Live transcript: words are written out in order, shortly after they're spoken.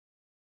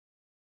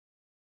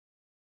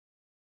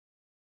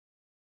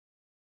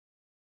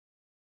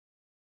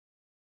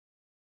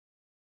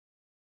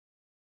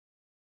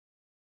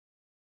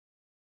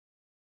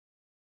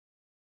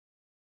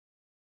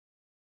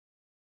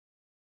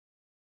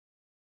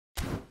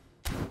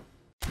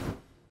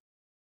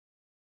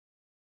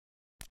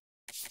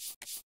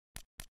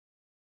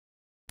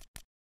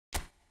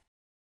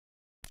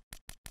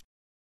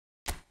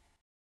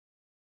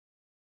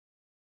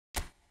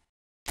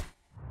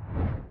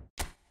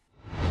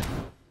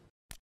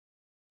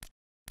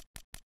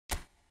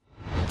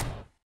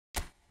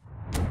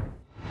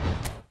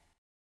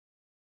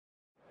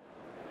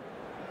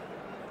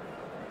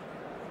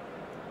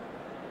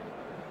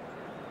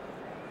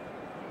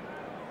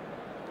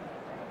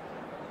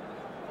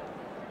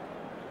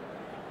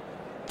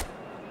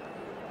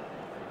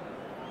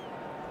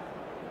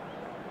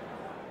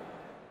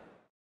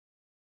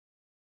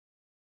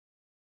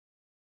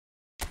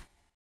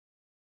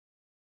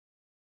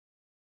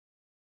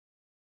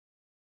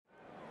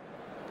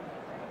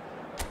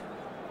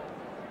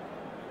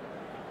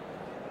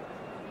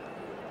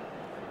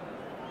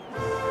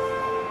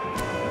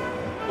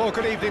Well,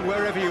 good evening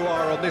wherever you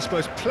are on this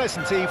most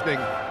pleasant evening.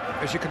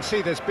 As you can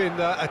see, there's been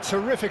a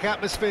terrific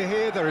atmosphere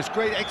here. There is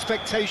great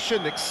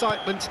expectation,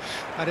 excitement,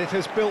 and it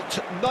has built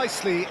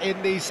nicely in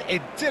these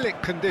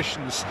idyllic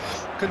conditions.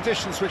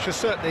 Conditions which are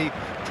certainly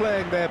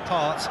playing their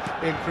part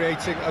in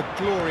creating a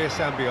glorious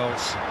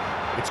ambience.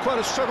 It's quite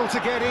a struggle to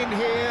get in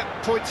here,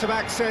 points of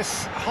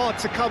access hard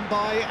to come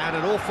by, and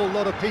an awful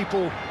lot of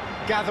people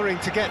gathering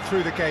to get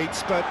through the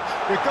gates. But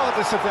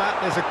regardless of that,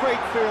 there's a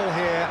great feel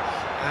here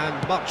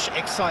and much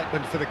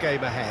excitement for the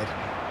game ahead.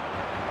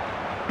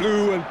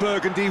 Blue and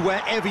burgundy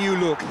wherever you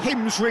look,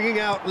 hymns ringing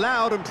out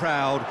loud and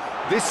proud.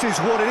 This is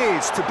what it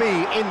is to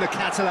be in the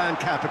Catalan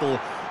capital,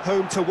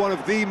 home to one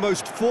of the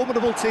most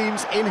formidable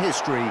teams in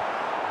history,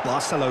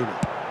 Barcelona.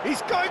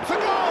 He's going for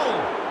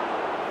goal!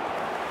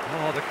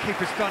 Oh, the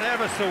keeper's done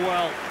ever so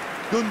well.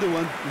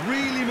 Gundogan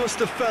really must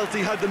have felt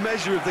he had the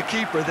measure of the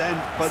keeper then,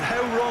 but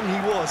how wrong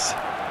he was.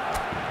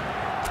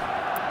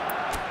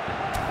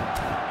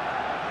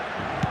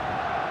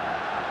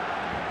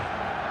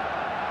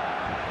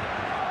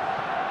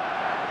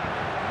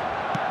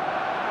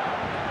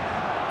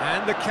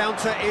 And the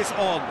counter is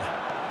on.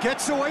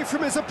 Gets away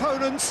from his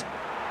opponents.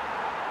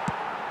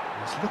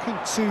 He's looking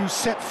to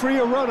set free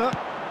a runner.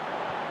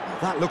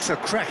 That looks a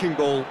cracking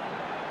ball.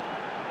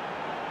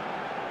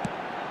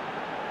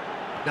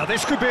 Now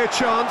this could be a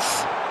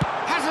chance.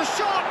 Has a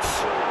shot!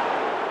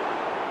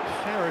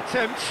 Fair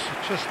attempt,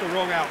 just the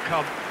wrong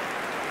outcome.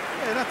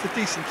 Yeah, that's a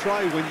decent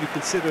try when you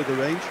consider the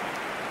range.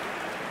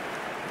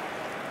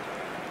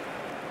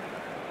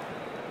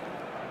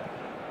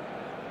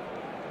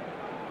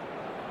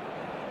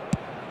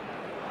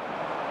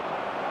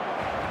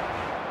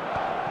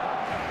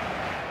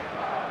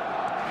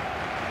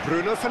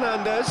 Bruno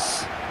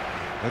Fernandes,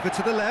 over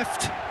to the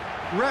left,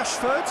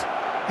 Rashford,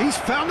 he's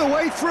found a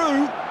way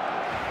through.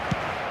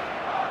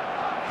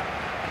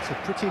 It's a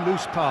pretty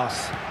loose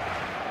pass.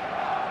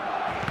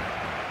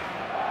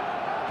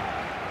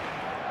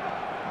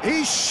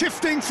 He's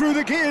shifting through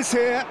the gears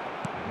here.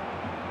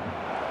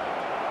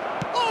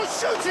 Oh,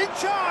 shooting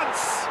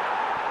chance!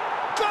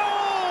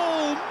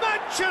 Goal!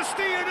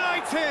 Manchester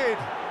United!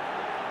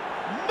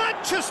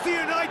 Manchester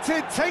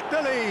United take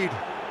the lead.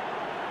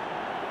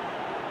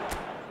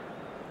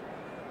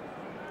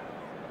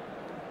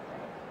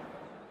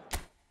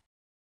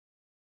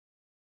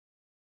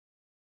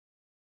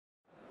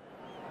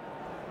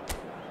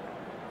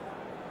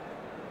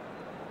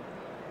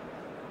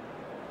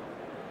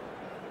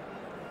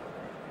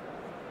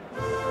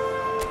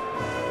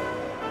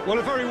 Well,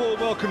 a very warm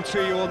welcome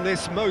to you on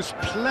this most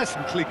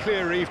pleasantly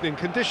clear evening.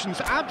 Conditions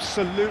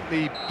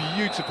absolutely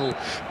beautiful.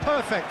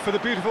 Perfect for the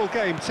beautiful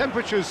game.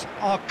 Temperatures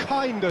are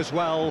kind as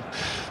well.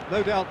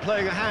 No doubt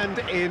playing a hand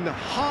in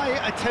high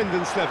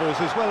attendance levels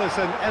as well as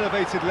an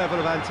elevated level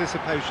of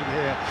anticipation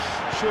here.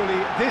 Surely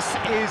this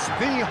is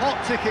the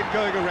hot ticket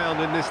going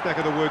around in this neck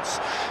of the woods.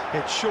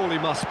 It surely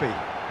must be.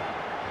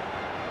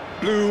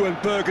 Blue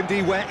and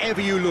burgundy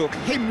wherever you look.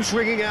 Hymns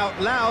ringing out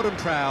loud and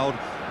proud.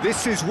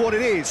 This is what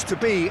it is to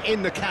be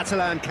in the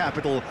Catalan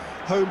capital,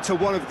 home to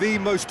one of the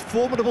most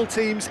formidable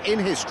teams in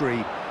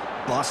history,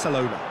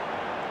 Barcelona.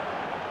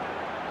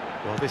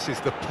 Well, this is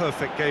the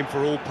perfect game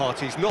for all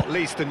parties, not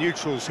least the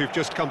neutrals who've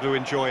just come to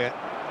enjoy it.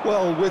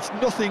 Well, with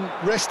nothing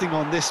resting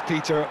on this,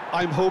 Peter,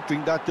 I'm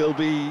hoping that there'll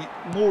be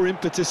more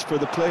impetus for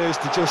the players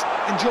to just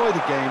enjoy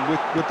the game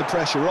with the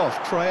pressure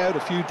off, try out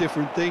a few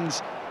different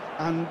things,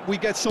 and we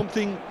get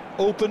something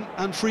open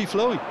and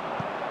free-flowing.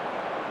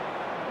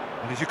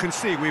 And as you can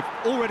see, we've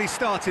already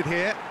started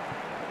here.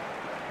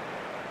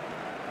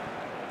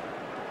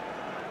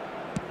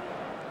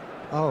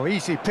 Oh,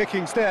 easy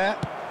pickings there.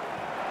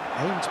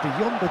 Aimed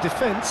beyond the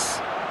defence.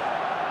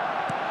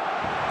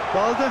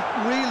 Balde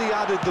really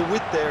added the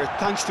width there,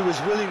 thanks to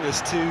his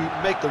willingness to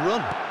make the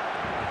run.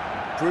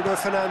 Bruno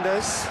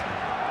Fernandes.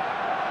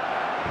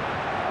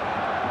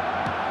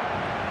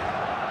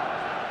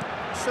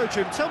 So,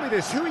 Jim, tell me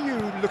this, who are you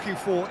looking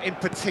for in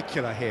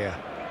particular here?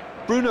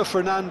 Bruno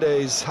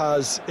Fernandes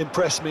has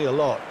impressed me a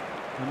lot.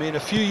 I mean, a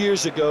few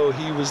years ago,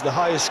 he was the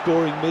highest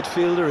scoring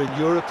midfielder in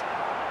Europe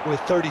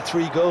with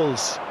 33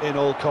 goals in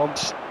all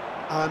comps.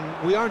 And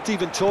we aren't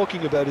even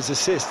talking about his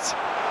assists.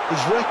 His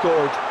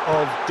record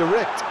of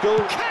direct goal...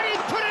 Can he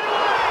put it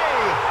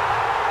away?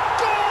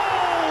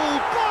 Goal!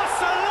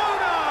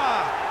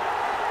 Barcelona!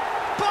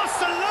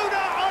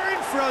 Barcelona are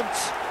in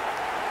front.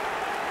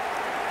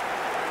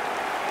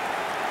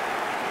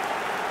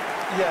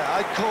 Yeah,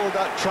 I'd call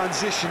that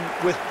transition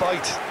with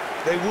bite.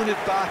 They won it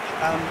back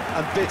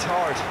and bit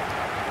hard.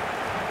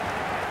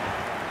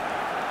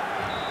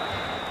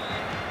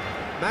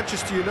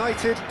 Manchester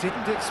United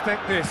didn't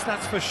expect this,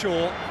 that's for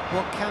sure.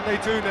 What can they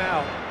do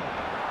now?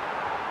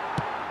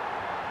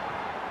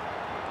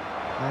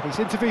 And he's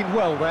intervened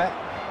well there.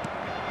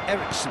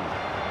 Ericsson.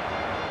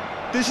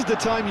 This is the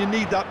time you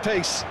need that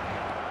pace.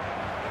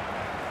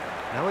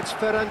 Now it's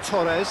Ferran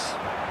Torres.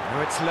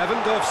 Now it's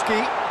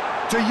Lewandowski.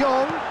 De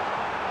Jong.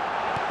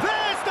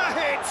 There's the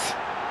hit!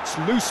 It's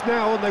loose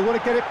now and they want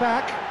to get it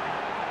back.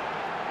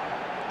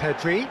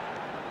 Pedri.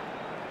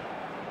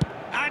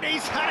 And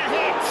he's had a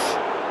hit!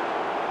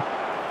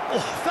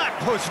 Oh, that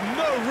was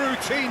no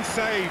routine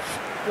save.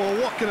 Well,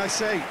 what can I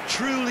say?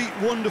 Truly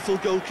wonderful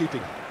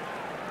goalkeeping.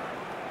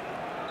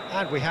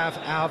 And we have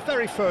our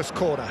very first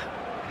corner.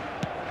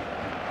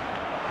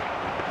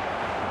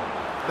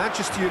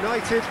 Manchester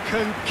United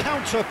can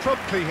counter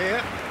promptly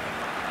here.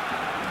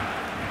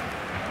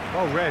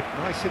 Well read,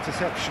 nice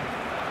interception.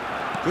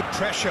 Good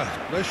pressure,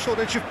 no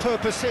shortage of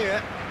purpose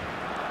here.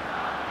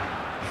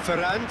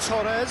 Ferran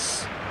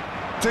Torres.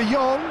 De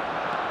Jong.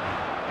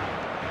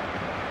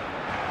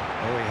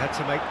 Oh, he had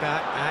to make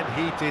that, and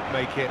he did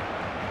make it.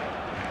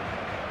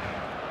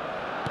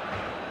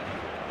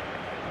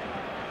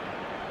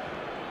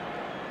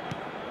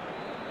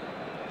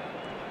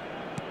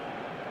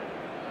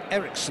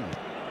 Ericsson.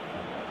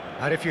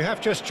 And if you have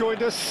just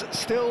joined us,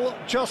 still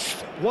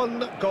just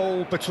one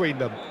goal between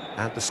them.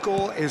 And the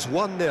score is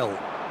 1-0.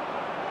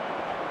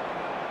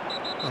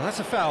 Well, that's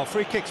a foul.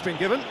 Free kick's been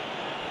given.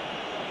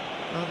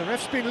 Well, the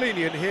ref's been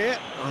lenient here.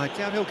 I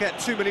doubt he'll get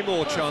too many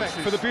more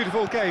chances. For the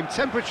beautiful game.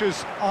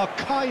 Temperatures are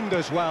kind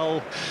as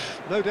well.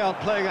 No doubt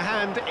playing a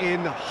hand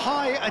in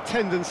high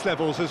attendance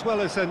levels as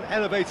well as an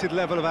elevated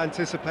level of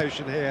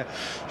anticipation here.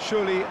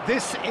 Surely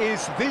this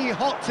is the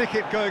hot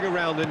ticket going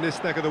around in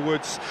this neck of the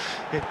woods.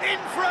 In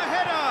for a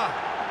header!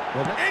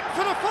 Well, in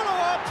for the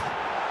follow-up!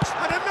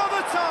 And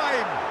another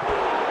time!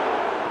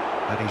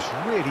 And he's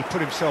really put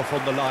himself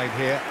on the line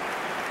here.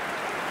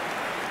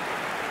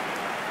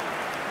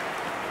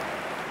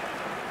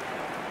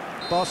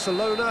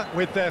 Barcelona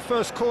with their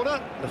first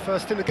corner, the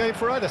first in the game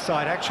for either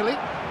side, actually.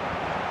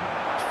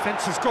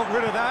 Defence has got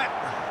rid of that.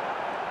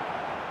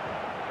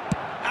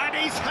 And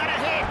he's had a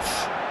hit!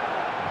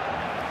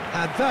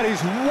 And that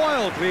is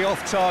wildly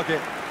off target.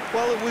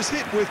 Well, it was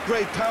hit with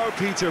great power,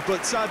 Peter,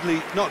 but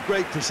sadly, not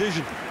great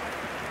precision.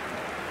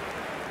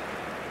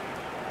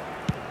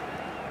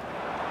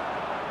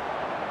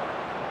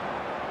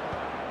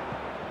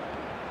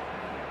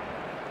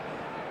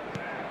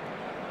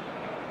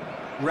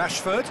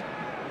 Rashford.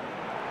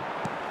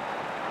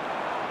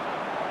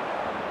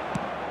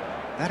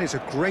 That is a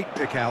great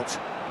pick out.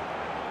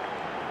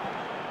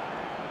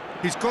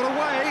 He's got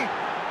away.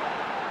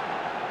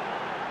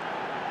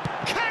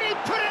 Can he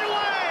put it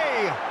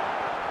away?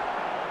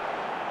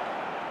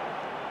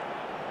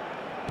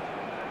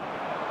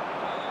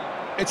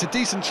 It's a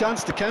decent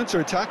chance to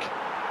counter-attack.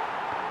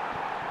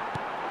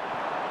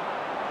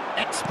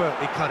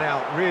 Expertly cut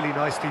out, really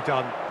nicely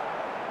done.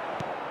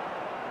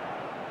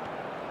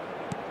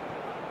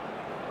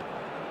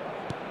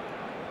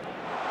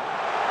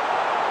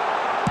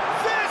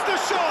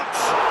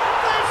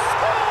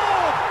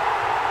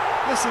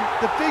 Listen,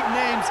 the big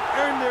names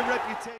earn their reputation.